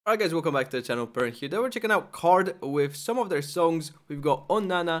Alright guys, welcome back to the channel. Parent here. Today we're checking out KARD with some of their songs. We've got On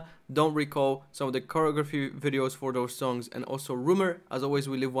NaNa, Don't Recall, some of the choreography videos for those songs, and also Rumor. As always,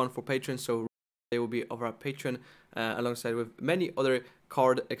 we leave one for patrons, so they will be over our Patreon alongside with many other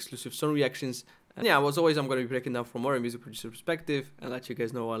KARD exclusive song reactions. And yeah, as always, I'm going to be breaking down from more music producer perspective and let you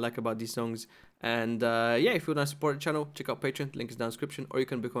guys know what I like about these songs. And yeah, if you want to support the channel, check out Patreon, link is down in the description, or you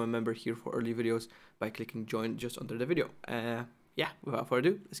can become a member here for early videos by clicking join just under the video. Yeah, without further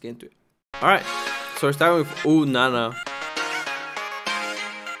ado, let's get into it. Alright, so we're starting with Ooh NaNa.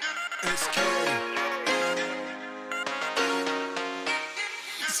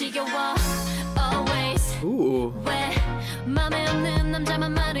 Ooh.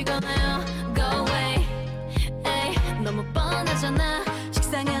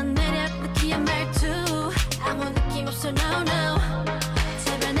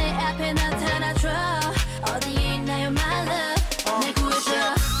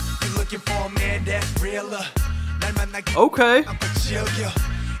 Okay.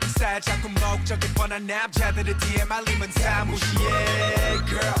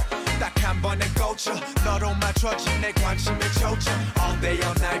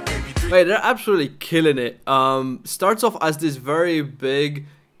 Wait, they're absolutely killing it. Starts off as this very big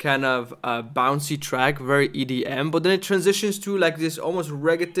kind of bouncy track, very EDM, but then it transitions to like this almost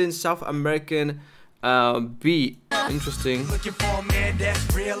reggaeton South American beat. Interesting.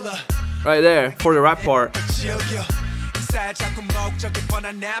 Right there for the rap part.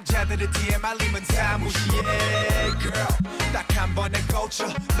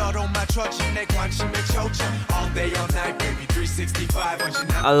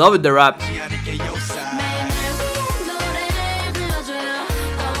 I love it, the rap.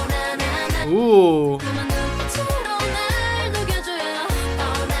 Ooh.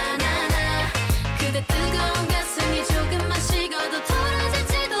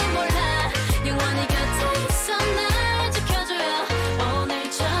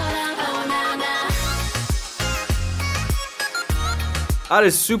 That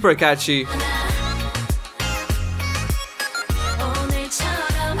is super catchy.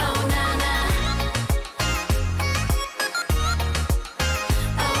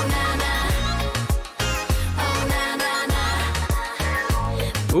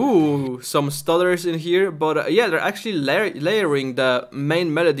 Ooh, some stutters in here, but yeah, they're actually layering the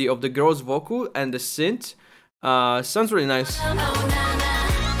main melody of the girl's vocal and the synth. Sounds really nice. So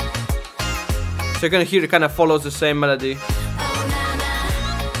you're gonna hear it kind of follows the same melody.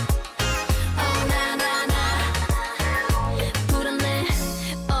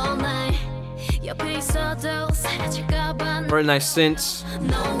 Very nice synths.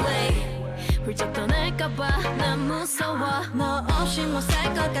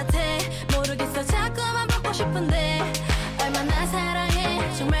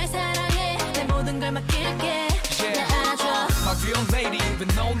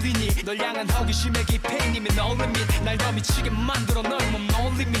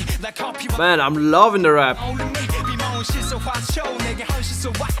 Man, I'm loving the rap.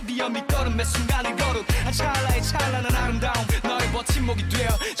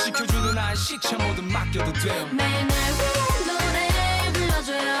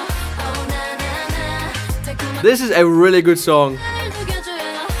 This is a really good song.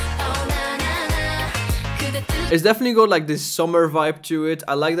 It's definitely got like this summer vibe to it.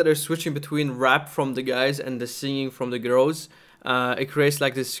 I like that they're switching between rap from the guys and the singing from the girls. It creates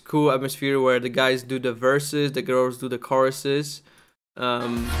like this cool atmosphere where the guys do the verses, the girls do the choruses.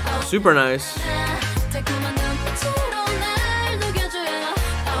 Super nice.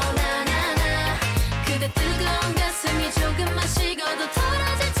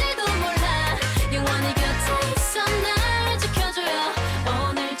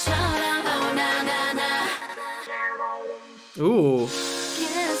 Ooh.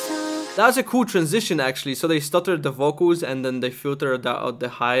 That was a cool transition actually. So they stuttered the vocals and then they filtered out the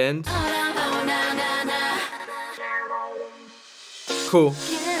high end. Cool.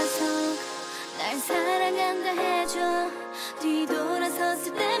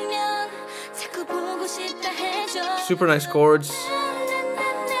 Super nice chords.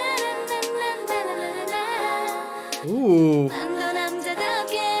 Ooh.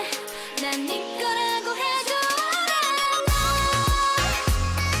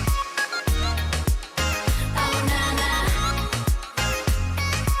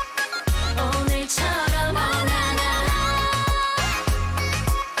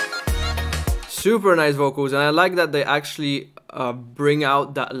 Super nice vocals, and I like that they actually bring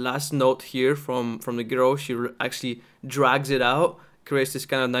out that last note here from the girl. She actually drags it out, creates this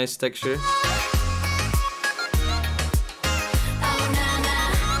kind of nice texture.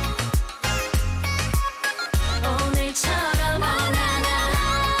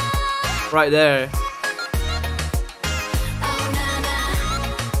 Right there.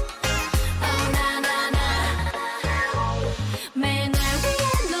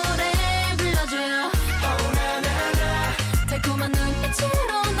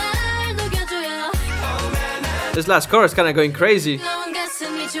 This last chorus kind of going crazy.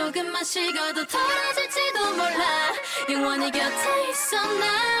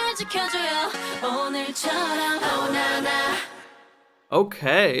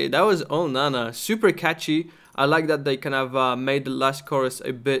 Okay, that was Oh Nana. Super catchy. I like that they kind of made the last chorus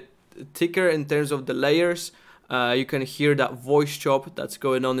a bit thicker in terms of the layers. You can hear that voice chop that's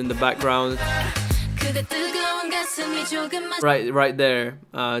going on in the background. Right there.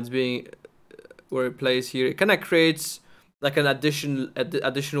 It's being where it plays here. It kind of creates like an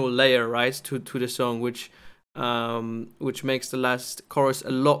additional layer, right, to the song, which makes the last chorus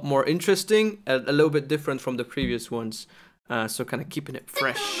a lot more interesting and a little bit different from the previous ones. So kind of keeping it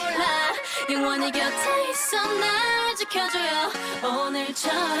fresh.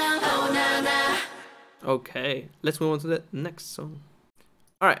 Okay, let's move on to the next song.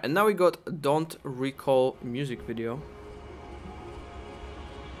 Alright, and now we got Don't Recall music video.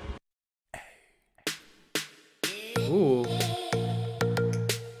 Ooh.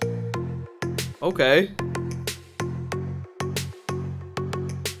 Okay.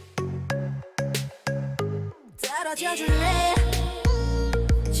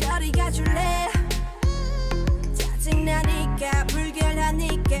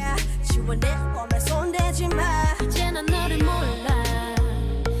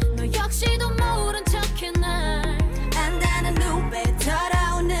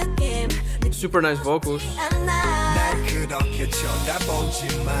 Super nice vocals.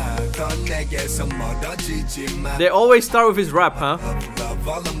 They always start with his rap, huh?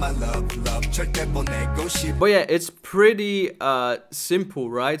 But yeah, it's pretty simple,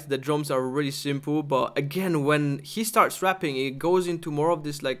 right? The drums are really simple, but again, when he starts rapping, it goes into more of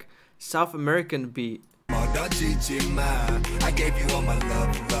this like South American beat. I gave you all my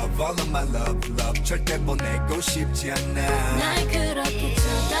love, all of my love. 절대 보내고 싶지 않아.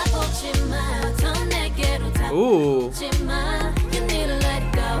 Ooh.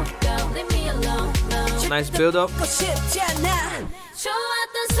 Nice build up.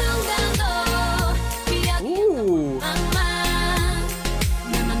 Ooh.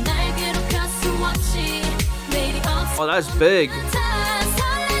 Oh, that's big.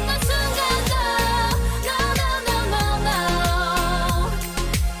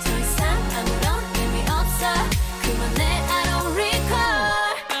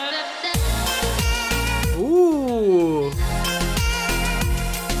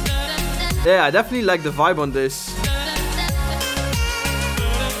 Yeah, I definitely like the vibe on this.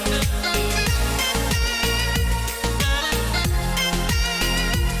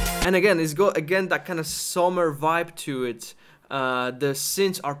 And again, it's got that kind of summer vibe to it. The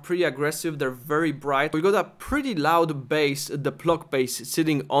synths are pretty aggressive, they're very bright. We got that pretty loud bass, the pluck bass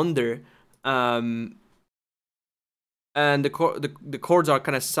sitting under. And the chords are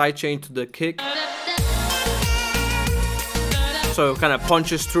kind of sidechained to the kick. So it kind of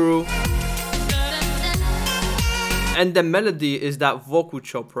punches through. And the melody is that vocal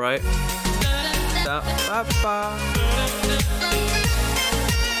chop, right?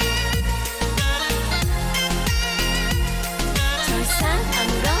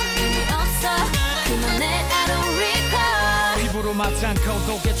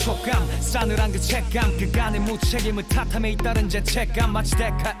 독의 촉감 싸늘한 그 책감 그간의 무책임을 탓함에 잇따른 죄책감 마치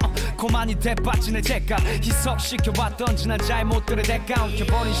대가 고만이 대빠진 죄감 희석시켜왔던 지난 잘못들의 대가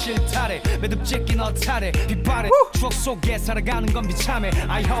엉켜버린 실타래 매듭짓긴 어타래 빗발에 추억 속에 살아가는 건 비참해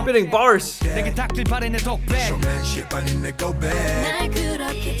I hope Spitting bars. 내게 닥칠 바래 내 독백 날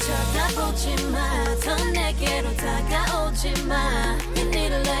그렇게 쳐다보지마 더 내게로 다가오지마 You need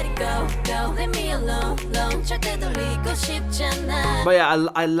to let it go, go Leave me alone, alone 절대 돌리고 싶지 않아. But yeah,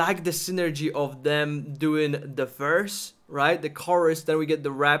 I like the synergy of them doing the verse, right? The chorus, then we get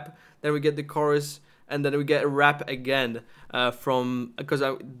the rap, then we get the chorus, and then we get a rap again because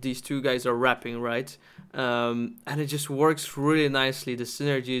these two guys are rapping, right? And it just works really nicely. The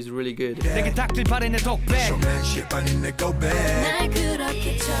synergy is really good. 내게 닥칠 바래 내 독백 날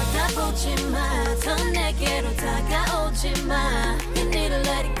그렇게 쳐다보지마 더 내게로 다가오지마 You need to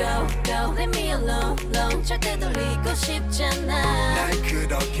let it go, go Leave me alone, alone 절대 돌리고 싶지 않아. 날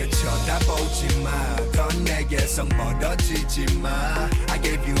그렇게 쳐다보지마 더 내게서 멀어지지마 I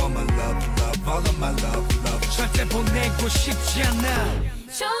gave you all my love, all of my love 절대 보내고 싶지 않아.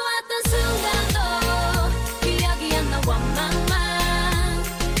 좋았던 순간도 기억이 안 나와 맘만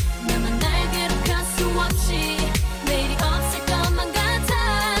나만 날 괴롭힐 수 없이 내일이 없을 것만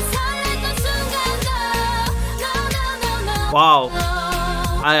같아 설레던 Wow.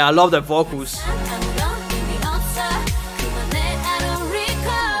 I love the vocals.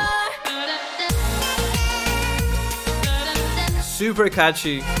 Super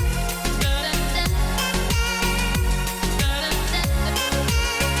catchy.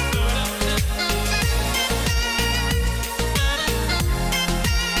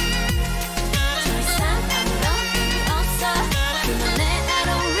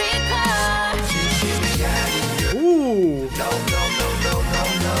 Ooh.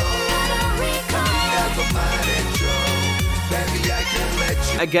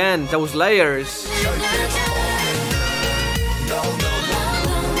 Again, those layers.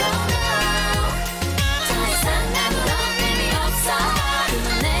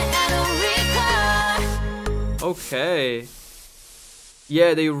 Okay.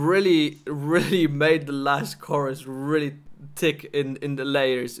 Yeah, they really made the last chorus really thick in the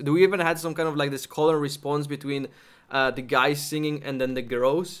layers. We even had some kind of like this call and response between the guys singing and then the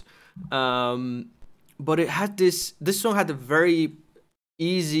girls. But it had this song had a very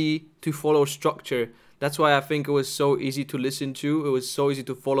easy to follow structure. That's why I think it was so easy to listen to. It was so easy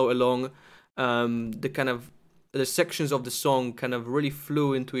to follow along. The sections of the song kind of really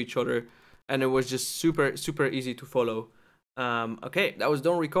flew into each other, and it was just super easy to follow. Okay, that was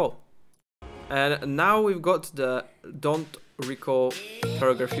Don't Recall. And now we've got the Don't Recall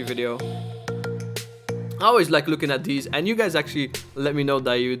choreography video. I always like looking at these, and you guys actually let me know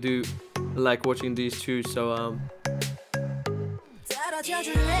that you do like watching these too, so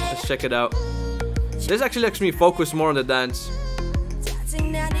let's check it out. This actually lets me focus more on the dance.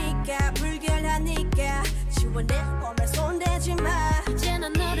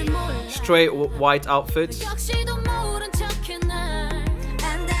 Straight white outfits.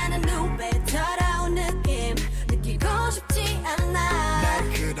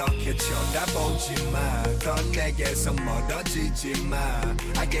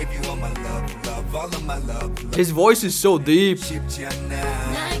 His voice is so deep.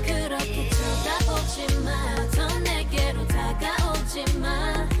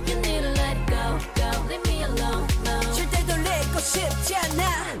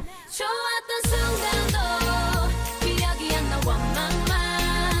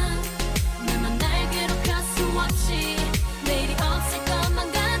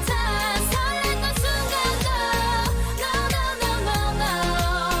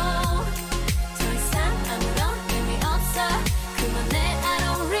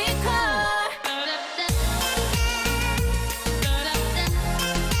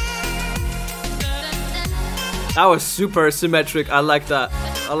 That was super symmetric. I like that.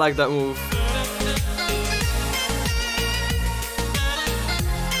 I like that move.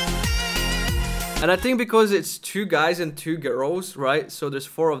 And I think because it's 2 guys and 2 girls, right? So there's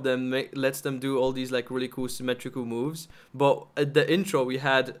 4 of them, lets them do all these like really cool symmetrical moves. But at the intro we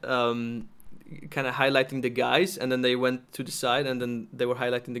had kind of highlighting the guys, and then they went to the side, and then they were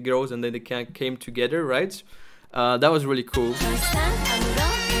highlighting the girls, and then they kind of came together, right? That was really cool.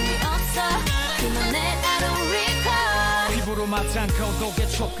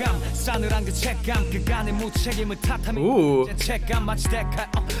 Ooh.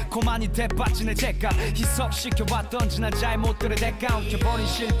 고만이 대빠지는 제가 희석시켜왔던 지난 잘못들의 대가 엉켜버린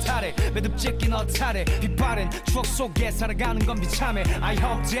실타래 매듭짓기 너 차례 빛바랜 추억 속에 살아가는 건 비참해 I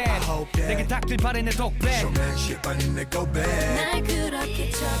hope that 내게 닥칠 바래 내 독백 날 그렇게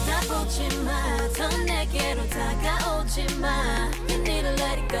쳐다보지 마 더 내게로 다가오지 마 You need to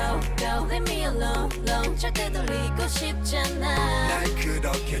let it go, go Leave me alone, alone 절대 돌리고 싶잖아 날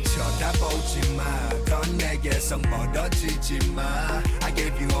그렇게 쳐다보지 마 더 내게서 멀어지지 마 I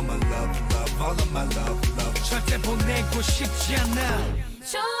gave you all my love, love, all of my love, love 절대 보내고 싶지 않아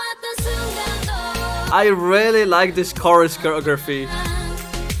좋았던 순간도 I really like this chorus choreography.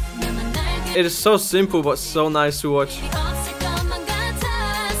 It is so simple but so nice to watch.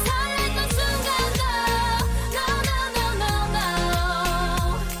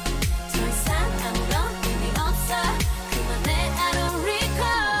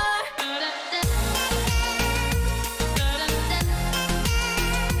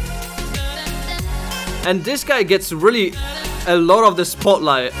 And this guy gets really a lot of the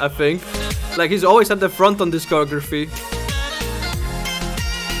spotlight, I think. Like, he's always at the front on this choreography.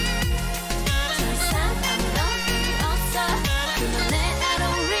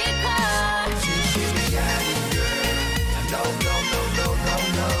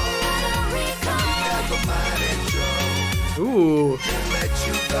 Ooh.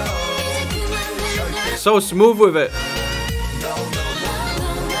 So smooth with it.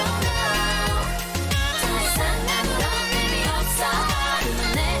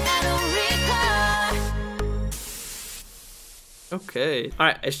 Okay.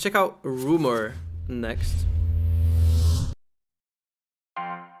 Alright, let's check out Rumor next.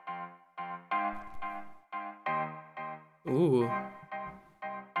 Ooh.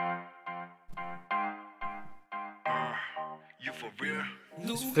 You for real?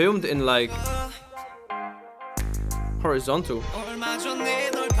 It's filmed in like horizontal.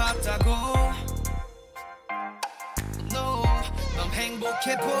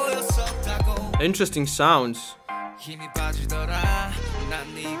 Interesting sounds.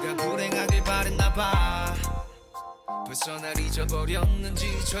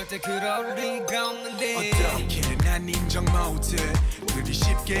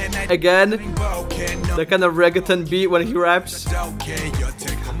 Again, the kind of reggaeton beat when he raps.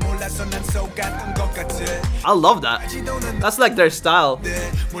 I love that. That's like their style.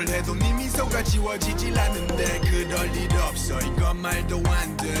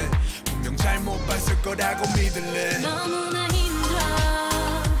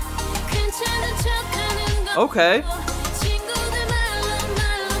 Okay.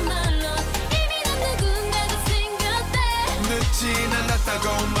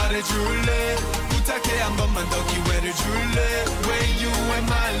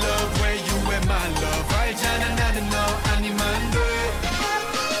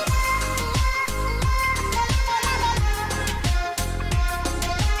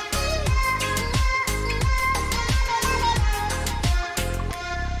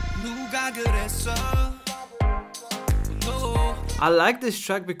 I like this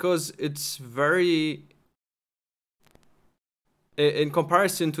track because it's very, in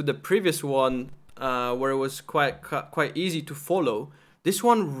comparison to the previous one, where it was quite easy to follow. This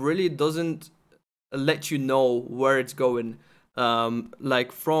one really doesn't let you know where it's going.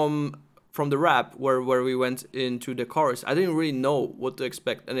 Like from the rap where we went into the chorus, I didn't really know what to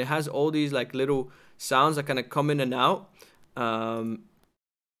expect, and it has all these like little sounds that kind of come in and out.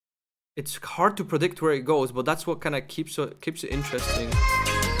 It's hard to predict where it goes, but that's what kind of keeps it interesting.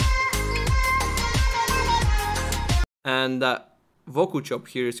 And that vocal chop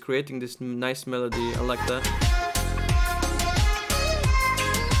here is creating this nice melody. I like that.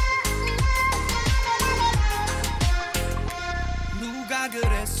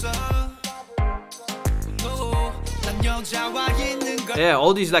 Yeah,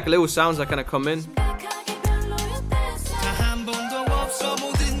 all these like little sounds that kind of come in.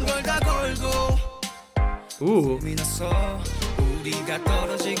 Ooh.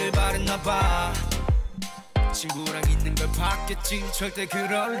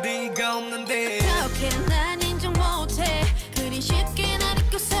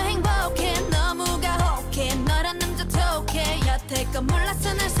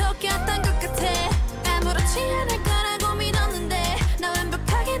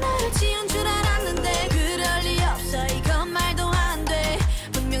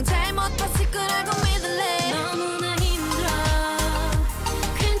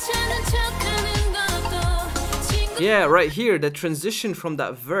 Yeah, right here, the transition from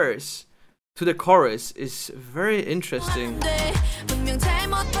that verse to the chorus is very interesting.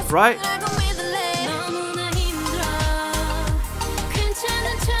 Right?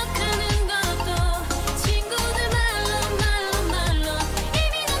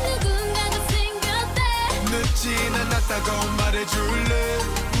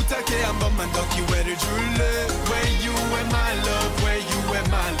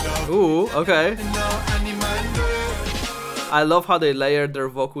 Ooh, okay. I love how they layered their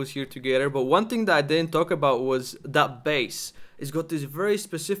vocals here together, but one thing that I didn't talk about was that bass. It's got this very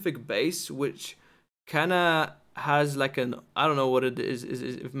specific bass, which kinda has like an, I don't know what it is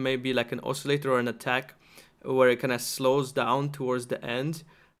maybe like an oscillator or an attack, where it kinda slows down towards the end.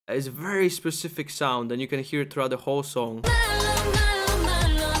 It's a very specific sound, and you can hear it throughout the whole song.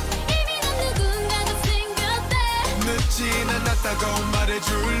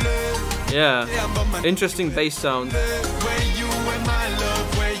 Yeah, interesting bass sound.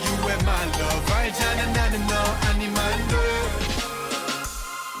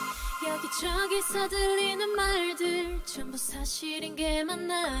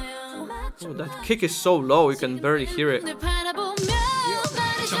 Oh, that kick is so low, you can barely hear it.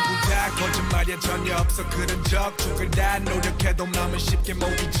 거짓말이야 전혀 없어 그런 적 죽을 다 노력해도 마음은 쉽게 못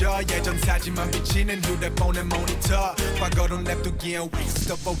잊어 예전 사진만 비치는 휴대폰의 모니터 과거로 냅두기엔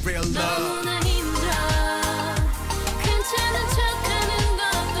waste of a real love 너무나 힘들어 괜찮은 척하는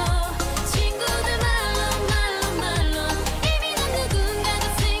것도 친구들 말로 이미 넌 누군가가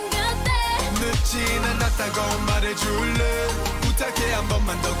생겼대 늦진 않았다고 말해줄래 부탁해 한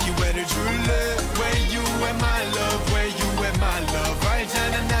번만 더 기회를 줄래 Where you at my love Where you at my love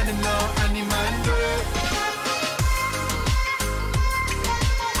알잖아 나는 너 아니면 돼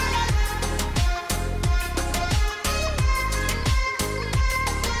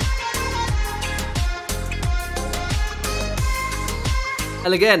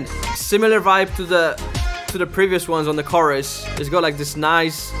And again, similar vibe to the previous ones on the chorus. It's got like this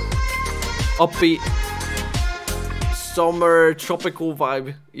nice upbeat summer tropical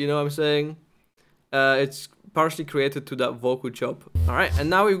vibe, you know what I'm saying? It's partially created to that vocal chop. Alright, and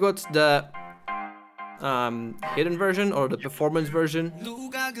now we've got the hidden version or the performance version.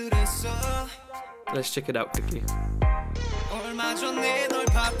 Let's check it out quickly.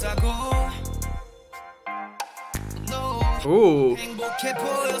 Ooh,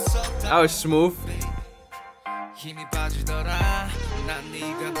 that was smooth.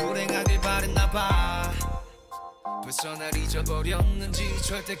 벌써 날 잊어버렸는지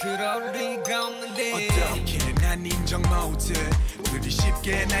절대 그럴 리가 없는데 어떻게 난 인정 못해 그리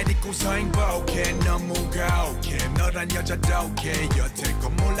쉽게 날 잊고서 행복해 너무 가혹해 너란 여자도 오케이 여태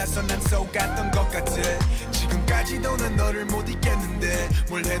건 몰라서 난 속았던 것 같아 지금까지도 난 너를 못 잊겠는데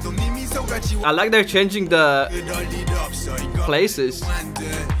뭘 해도 네 미소가 지워 I like they're changing the places.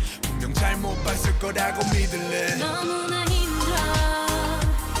 분명 잘못 봤을 거라고 믿을래 너무나 힘들어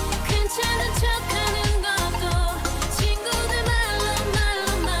괜찮은 척하는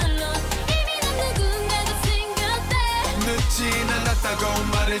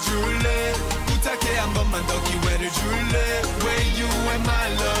말해줄래 부탁해 한 번만 더 기회를 줄래 Where you at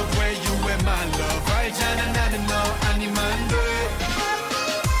my love Where you at my love 알잖아 나는 너 아니면 돼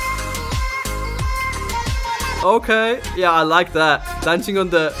Okay, yeah, I like that. Dancing on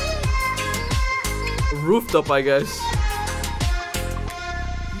the rooftop, I guess.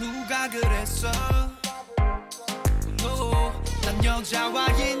 누가 그랬어 난 여자와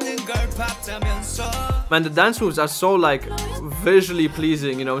있는 걸 봤다면서 Man, the dance moves are so like visually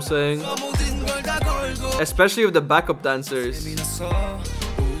pleasing, you know what I'm saying? Especially with the backup dancers.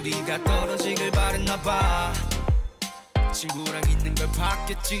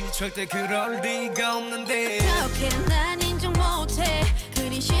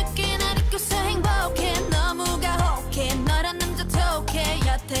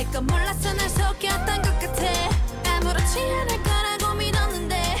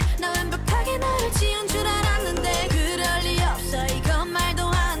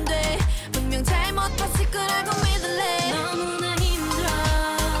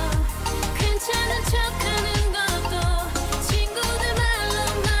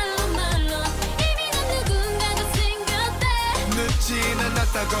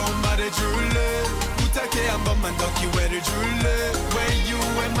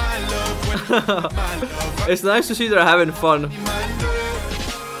 It's nice to see they're having fun.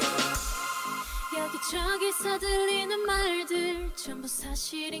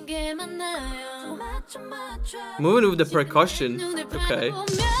 Moving with the percussion. Okay.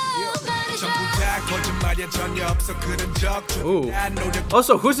 Ooh.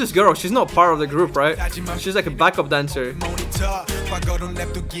 Also, who's this girl? She's not part of the group, right? She's like a backup dancer.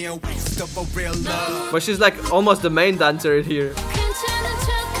 But she's like almost the main dancer in here.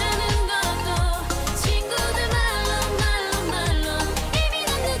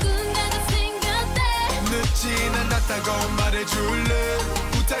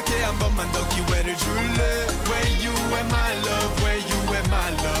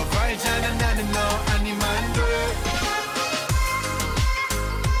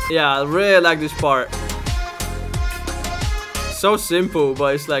 Yeah, I really like this part. So simple,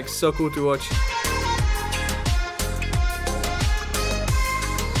 but it's like so cool to watch.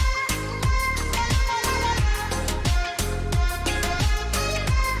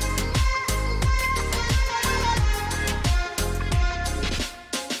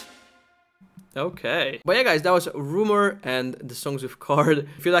 Okay. But yeah, guys, that was Rumor and the songs with KARD.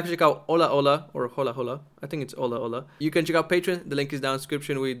 If you'd like to check out Hola Hola or Hola Hola, I think it's Hola Hola, you can check out Patreon. The link is down in the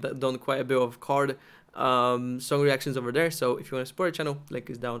description. We've done quite a bit of KARD song reactions over there. So if you want to support the channel, link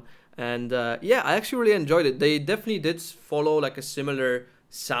is down. And yeah, I actually really enjoyed it. They definitely did follow like a similar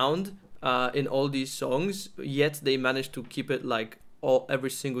sound in all these songs, yet they managed to keep it like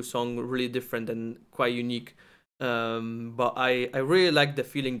every single song really different and quite unique. But I really like the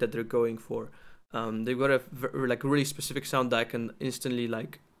feeling that they're going for. They've got a like really specific sound that I can instantly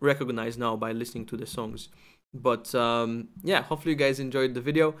like recognize now by listening to the songs. But yeah, hopefully you guys enjoyed the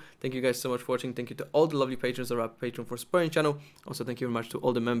video. Thank you guys so much for watching. Thank you to all the lovely patrons that are at Patreon for supporting the channel. Also, thank you very much to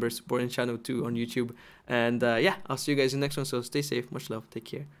all the members supporting the channel too on YouTube. And yeah, I'll see you guys in the next one. So stay safe, much love, take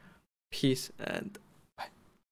care, peace, and